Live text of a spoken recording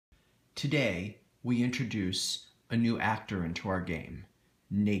Today, we introduce a new actor into our game,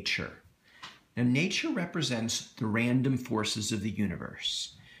 nature. Now, nature represents the random forces of the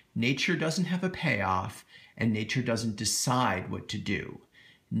universe. Nature doesn't have a payoff, and nature doesn't decide what to do.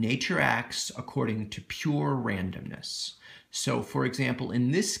 Nature acts according to pure randomness. So, for example,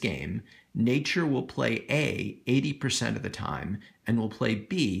 in this game, nature will play A 80% of the time and will play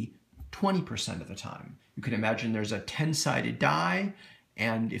B 20% of the time. You can imagine there's a 10-sided die,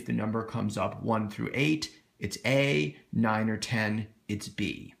 and if the number comes up 1 through 8, it's A, 9 or 10, it's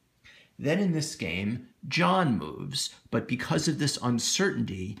B. Then in this game, John moves, but because of this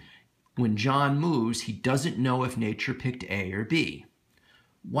uncertainty, when John moves, he doesn't know if nature picked A or B.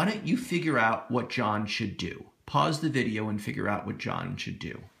 Why don't you figure out what John should do? Pause the video and figure out what John should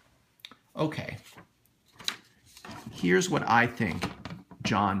do. Okay, here's what I think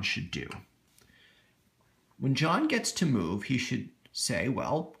John should do. When John gets to move, he should say,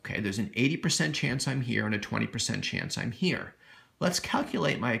 well, okay, there's an 80% chance I'm here and a 20% chance I'm here. Let's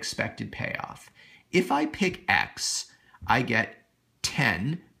calculate my expected payoff. If I pick X, I get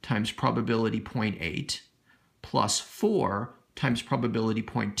 10 times probability 0.8 plus 4 times probability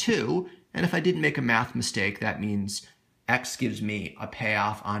 0.2, and if I didn't make a math mistake, that means X gives me a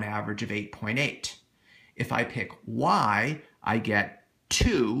payoff on average of 8.8. If I pick Y, I get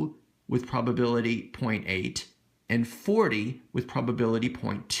 2 with probability 0.8 and 40 with probability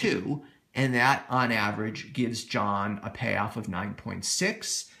 0.2, and that on average gives John a payoff of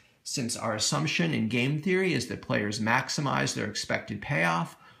 9.6. Since our assumption in game theory is that players maximize their expected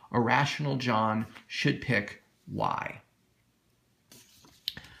payoff, a rational John should pick Y.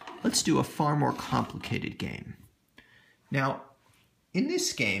 Let's do a far more complicated game. Now, in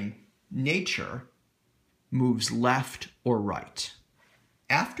this game, nature moves left or right.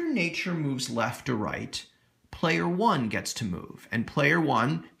 After nature moves left or right, player 1 gets to move, and player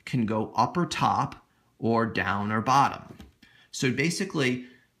 1 can go up or top or down or bottom. So basically,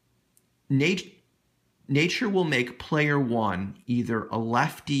 nature will make player 1 either a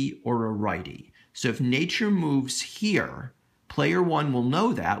lefty or a righty. So if nature moves here, player 1 will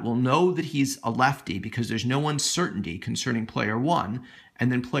know that he's a lefty because there's no uncertainty concerning player 1,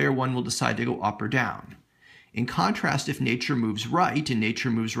 and then player 1 will decide to go up or down. In contrast, if nature moves right, and nature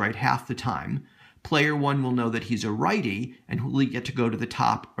moves right half the time, player 1 will know that he's a righty and will get to go to the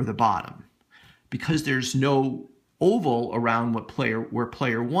top or the bottom. Because there's no oval around where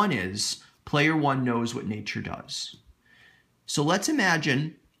player 1 is, player 1 knows what nature does. So let's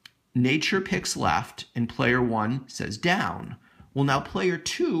imagine nature picks left and player 1 says down. Well, now player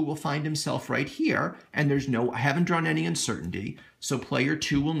 2 will find himself right here, and I haven't drawn any uncertainty, so player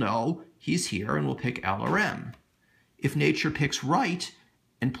 2 will know he's here and will pick L or M. If nature picks right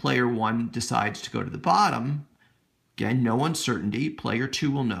and player 1 decides to go to the bottom, again, no uncertainty, player 2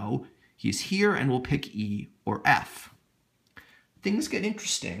 will know he's here and will pick E or F. Things get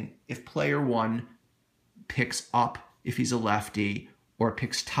interesting if player 1 picks up if he's a lefty or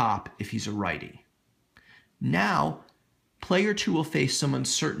picks top if he's a righty. Now, player 2 will face some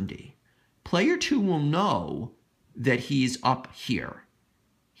uncertainty. Player 2 will know that he's up here.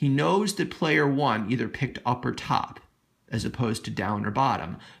 He knows that player 1 either picked up or top, as opposed to down or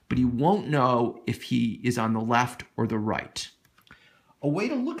bottom, but he won't know if he is on the left or the right. A way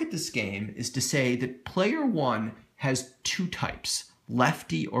to look at this game is to say that player 1 has two types,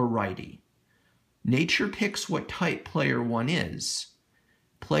 lefty or righty. Nature picks what type player 1 is.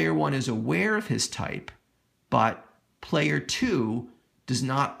 Player 1 is aware of his type, but player 2 does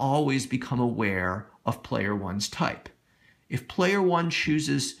not always become aware of player 1's type. If player 1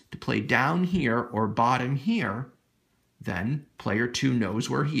 chooses to play down here or bottom here, then player 2 knows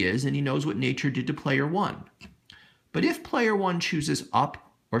where he is and he knows what nature did to player 1. But if player 1 chooses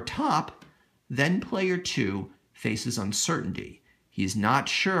up or top, then player 2 faces uncertainty. He's not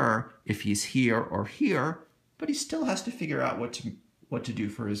sure if he's here or here, but he still has to figure out what to do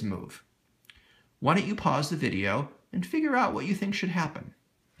for his move. Why don't you pause the video and figure out what you think should happen?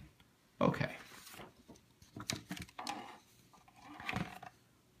 Okay.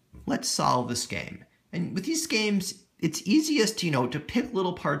 Let's solve this game. And with these games, it's easiest, to pick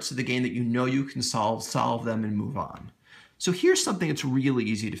little parts of the game that you can solve them, and move on. So here's something that's really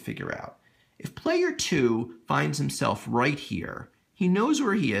easy to figure out. If player 2 finds himself right here, he knows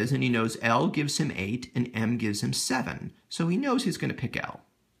where he is, and he knows L gives him 8 and M gives him 7, so he knows he's going to pick L.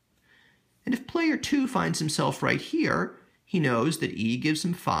 And if player 2 finds himself right here, he knows that E gives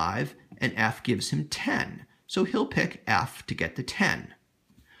him 5 and F gives him 10, so he'll pick F to get the 10.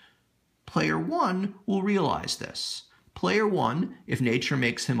 Player 1 will realize this. Player 1, if nature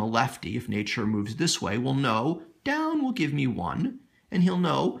makes him a lefty, if nature moves this way, will know down will give me 1, And he'll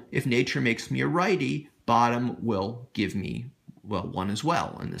know if nature makes me a righty, bottom will give me, well, 1 as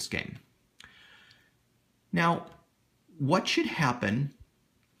well in this game. Now, what should happen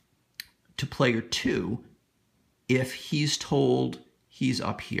to player 2 if he's told he's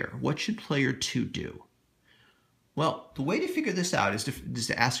up here? What should player 2 do? Well, the way to figure this out is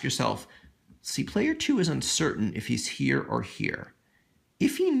to ask yourself, see, player 2 is uncertain if he's here or here.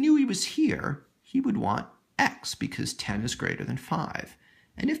 If he knew he was here, he would want x because 10 is greater than 5.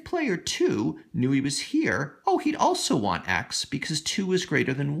 And if player 2 knew he was here, oh, he'd also want x because 2 is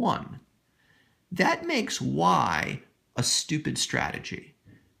greater than 1. That makes y a stupid strategy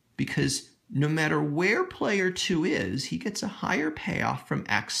because no matter where player 2 is, he gets a higher payoff from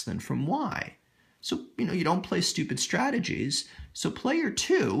x than from y. So, you don't play stupid strategies. So player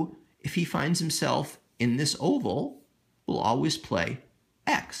 2, if he finds himself in this oval, will always play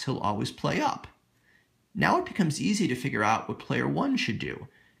x. He'll always play up. Now it becomes easy to figure out what player 1 should do.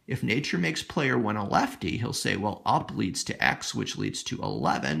 If nature makes player 1 a lefty, he'll say, well, up leads to x, which leads to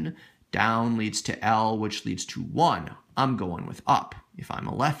 11. Down leads to L, which leads to 1. I'm going with up if I'm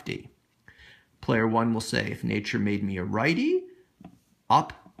a lefty. Player 1 will say, if nature made me a righty,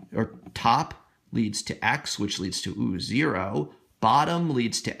 up or top leads to x, which leads to 0. Bottom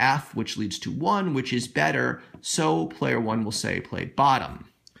leads to f, which leads to 1, which is better. So player 1 will say, play bottom.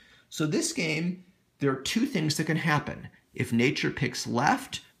 So this game, there are 2 things that can happen. If nature picks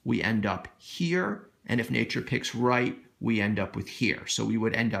left, we end up here. And if nature picks right, we end up with here. So we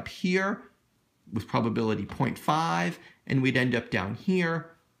would end up here with probability 0.5, and we'd end up down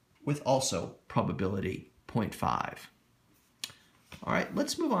here with also probability 0.5. All right,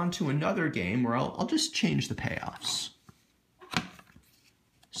 let's move on to another game where I'll just change the payoffs.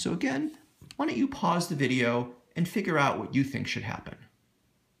 So again, why don't you pause the video and figure out what you think should happen.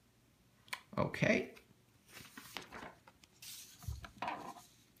 Okay.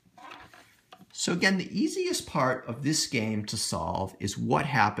 So again, the easiest part of this game to solve is what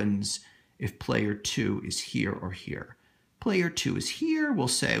happens if player 2 is here or here. Player 2 is here, we'll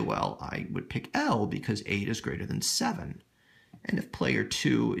say, well, I would pick L because 8 is greater than 7. And if player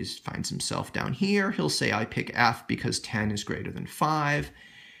 2 finds himself down here, he'll say, I pick F because 10 is greater than 5.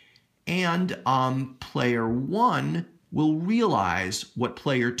 And player 1 will realize what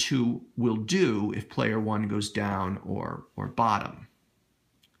player 2 will do if player 1 goes down or bottom.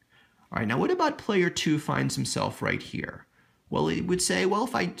 All right, now what about player 2 finds himself right here? Well, it would say, well,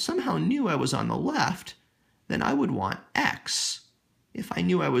 if I somehow knew I was on the left, then I would want X. If I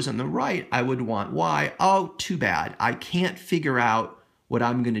knew I was on the right, I would want Y. Oh, too bad. I can't figure out what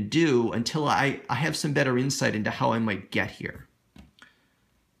I'm going to do until I have some better insight into how I might get here.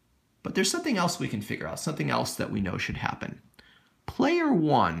 But there's something else we can figure out, something else that we know should happen. Player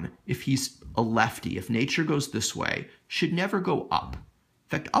 1, if he's a lefty, if nature goes this way, should never go up. In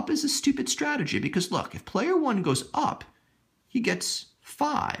fact, up is a stupid strategy because, look, if player 1 goes up, he gets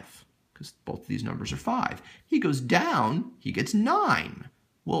 5, because both of these numbers are 5. He goes down, he gets 9.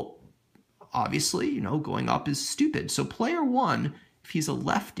 Well, obviously, going up is stupid. So player 1, if he's a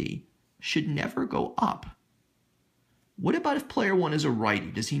lefty, should never go up. What about if player 1 is a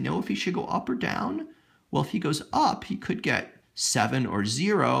righty? Does he know if he should go up or down? Well, if he goes up, he could get 7 or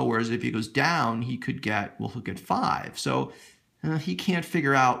 0, whereas if he goes down, he could get, well, he'll get 5. So he can't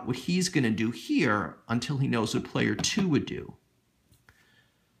figure out what he's going to do here until he knows what player 2 would do.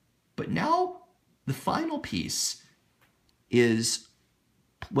 But now the final piece is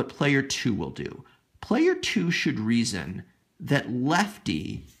what player 2 will do. Player 2 should reason that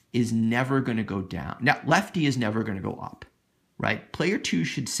lefty is never going to go down. Now, lefty is never going to go up, right? Player 2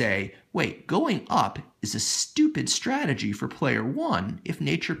 should say, wait, going up is a stupid strategy for player 1 if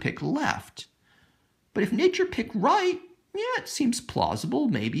nature picked left. But if nature picked right, yeah, it seems plausible.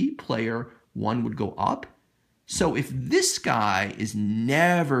 Maybe player 1 would go up. So if this guy is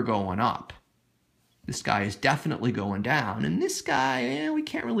never going up, this guy is definitely going down, and this guy, we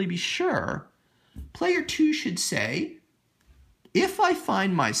can't really be sure, player 2 should say, if I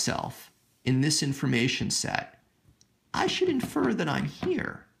find myself in this information set, I should infer that I'm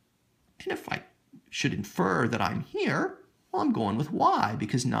here. And if I should infer that I'm here, well, I'm going with Y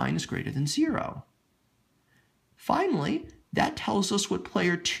because 9 is greater than 0. Finally, that tells us what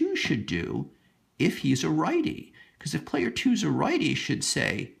player 2 should do if he's a righty. Because if player 2 is a righty, should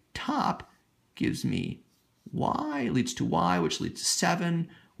say top gives me Y, leads to Y, which leads to 7,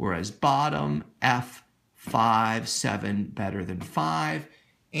 whereas bottom, F, 5, 7, better than 5,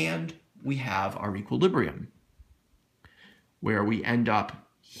 and we have our equilibrium, where we end up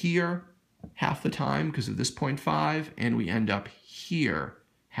here half the time because of this 0.5, and we end up here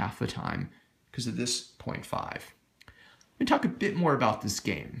half the time because of this 0.5. me talk a bit more about this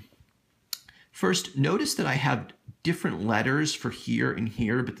game. First, notice that I have different letters for here and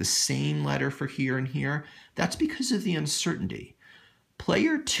here, but the same letter for here and here. That's because of the uncertainty.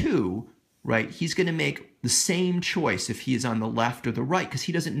 Player 2, right, he's going to make the same choice if he is on the left or the right, because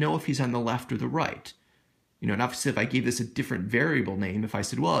he doesn't know if he's on the left or the right. You know, and obviously if I gave this a different variable name, if I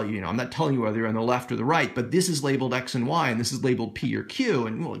said, well, you know, I'm not telling you whether you're on the left or the right, but this is labeled X and Y, and this is labeled P or Q,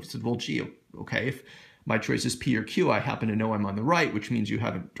 and well, you said, well, gee, okay, if my choice is P or Q, I happen to know I'm on the right, which means you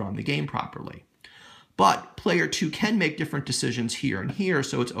haven't drawn the game properly. But player 2 can make different decisions here and here,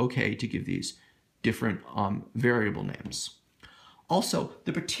 so it's okay to give these different variable names. Also,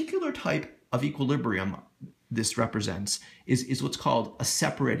 the particular type of equilibrium this represents is what's called a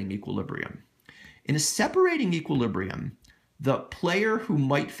separating equilibrium. In a separating equilibrium, the player who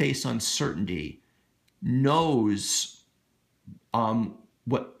might face uncertainty knows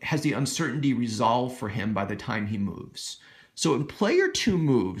what has the uncertainty resolved for him by the time he moves. So when player 2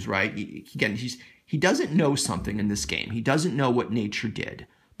 moves, right, again, he doesn't know something in this game. He doesn't know what nature did.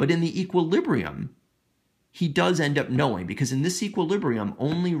 But in the equilibrium, he does end up knowing, because in this equilibrium,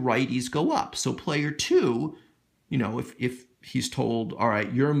 only righties go up. So player 2, you know, if he's told, all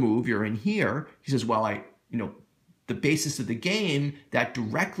right, your move, you're in here, he says, well, the basis of the game, that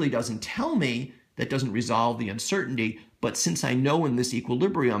directly doesn't tell me, that doesn't resolve the uncertainty, but since I know in this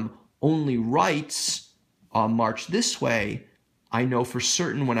equilibrium, only rights march this way, I know for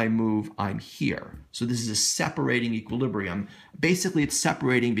certain when I move, I'm here. So this is a separating equilibrium. Basically, it's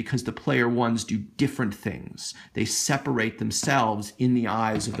separating because the player 1s do different things. They separate themselves in the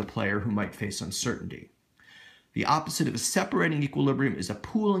eyes of the player who might face uncertainty. The opposite of a separating equilibrium is a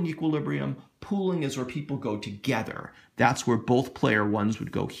pooling equilibrium. Pooling is where people go together. That's where both player 1s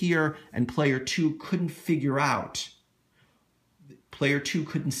would go here, and player 2 couldn't figure out. Player 2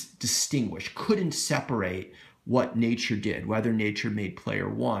 couldn't distinguish, couldn't separate what nature did, whether nature made player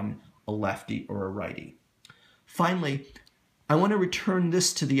 1 a lefty or a righty. Finally, I want to return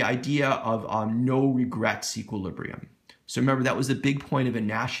this to the idea of no regrets equilibrium. So remember, that was the big point of a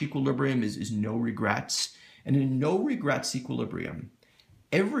Nash equilibrium is no regrets. And in no regrets equilibrium,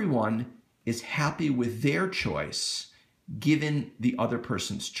 everyone is happy with their choice given the other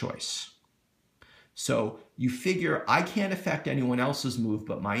person's choice. So you figure, I can't affect anyone else's move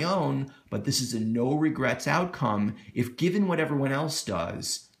but my own, but this is a no regrets outcome. If given what everyone else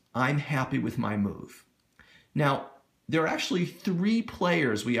does, I'm happy with my move. Now, there are actually 3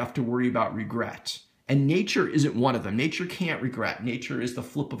 players we have to worry about regret. And nature isn't one of them. Nature can't regret. Nature is the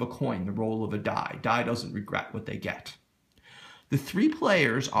flip of a coin, the roll of a die. Die doesn't regret what they get. The 3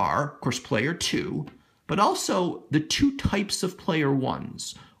 players are, of course, player 2, but also the 2 types of player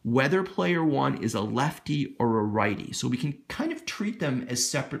 1s, whether player 1 is a lefty or a righty. So we can kind of treat them as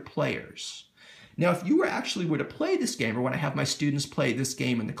separate players. Now, if you were to play this game, or when I have my students play this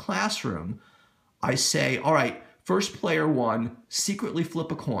game in the classroom, I say, all right, first player 1, secretly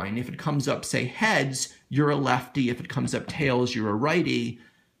flip a coin. If it comes up, say, heads, you're a lefty. If it comes up tails, you're a righty.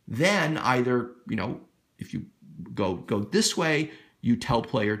 Then either, if you go this way, you tell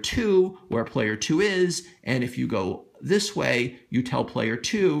player 2 where player 2 is. And if you go this way, you tell player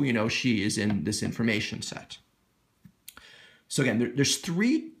 2, she is in this information set. So again, there's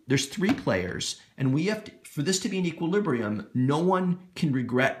three players, and we have to, for this to be an equilibrium, no one can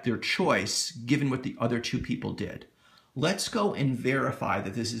regret their choice given what the other 2 people did. Let's go and verify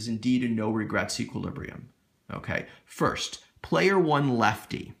that this is indeed a no regrets equilibrium. Okay, first, player 1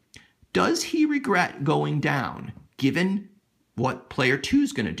 lefty. Does he regret going down given what player 2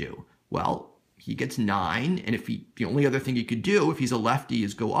 is going to do? Well, he gets 9, and the only other thing he could do if he's a lefty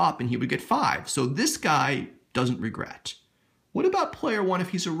is go up, and he would get 5. So this guy doesn't regret. What about player 1 if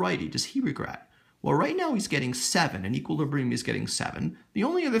he's a righty? Does he regret? Well, right now he's getting 7. In equilibrium, he's getting 7. The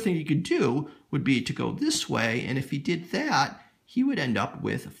only other thing he could do would be to go this way, and if he did that, he would end up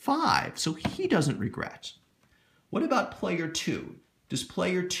with 5. So he doesn't regret. What about player 2? Does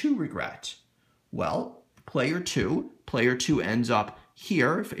player 2 regret? Well, player 2 ends up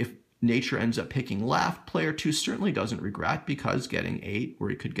here. If nature ends up picking left, player 2 certainly doesn't regret because getting 8, or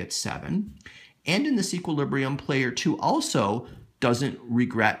he could get 7. And in this equilibrium, player 2 also doesn't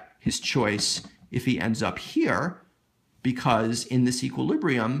regret his choice if he ends up here, because in this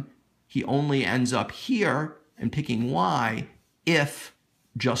equilibrium, he only ends up here and picking Y if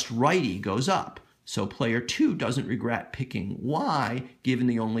just righty goes up. So player 2 doesn't regret picking Y, given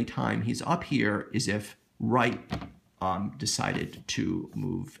the only time he's up here is if right decided to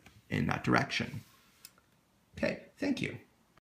move in that direction. Okay, thank you.